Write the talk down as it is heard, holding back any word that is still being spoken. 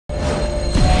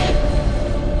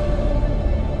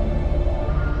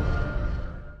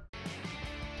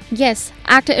Yes,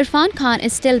 actor Irrfan Khan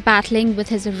is still battling with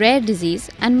his rare disease,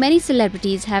 and many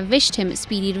celebrities have wished him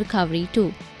speedy recovery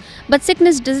too. But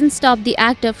sickness doesn't stop the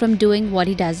actor from doing what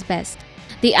he does best.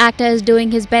 The actor is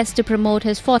doing his best to promote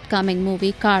his forthcoming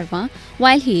movie Karwaan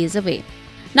while he is away.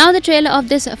 Now the trailer of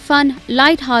this fun,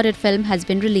 light-hearted film has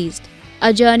been released.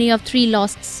 A journey of three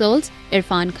lost souls,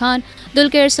 Irrfan Khan,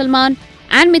 Dulquer Salmaan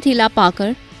and Mithila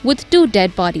Palkar, with two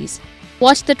dead bodies.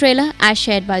 Watch the trailer as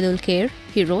shared by Dulquer.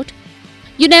 He wrote,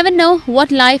 "You never know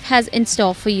what life has in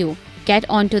store for you. Get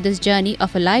onto this journey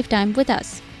of a lifetime with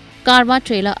us." Karwaan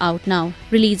trailer out now,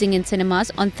 releasing in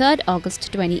cinemas on 3rd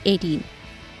August 2018.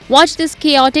 Watch this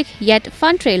chaotic yet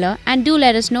fun trailer and do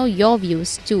let us know your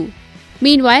views too.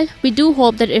 Meanwhile, we do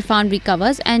hope that Irrfan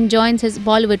recovers and joins his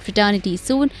Bollywood fraternity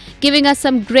soon, giving us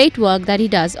some great work that he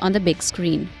does on the big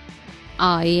screen.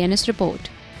 IANS report.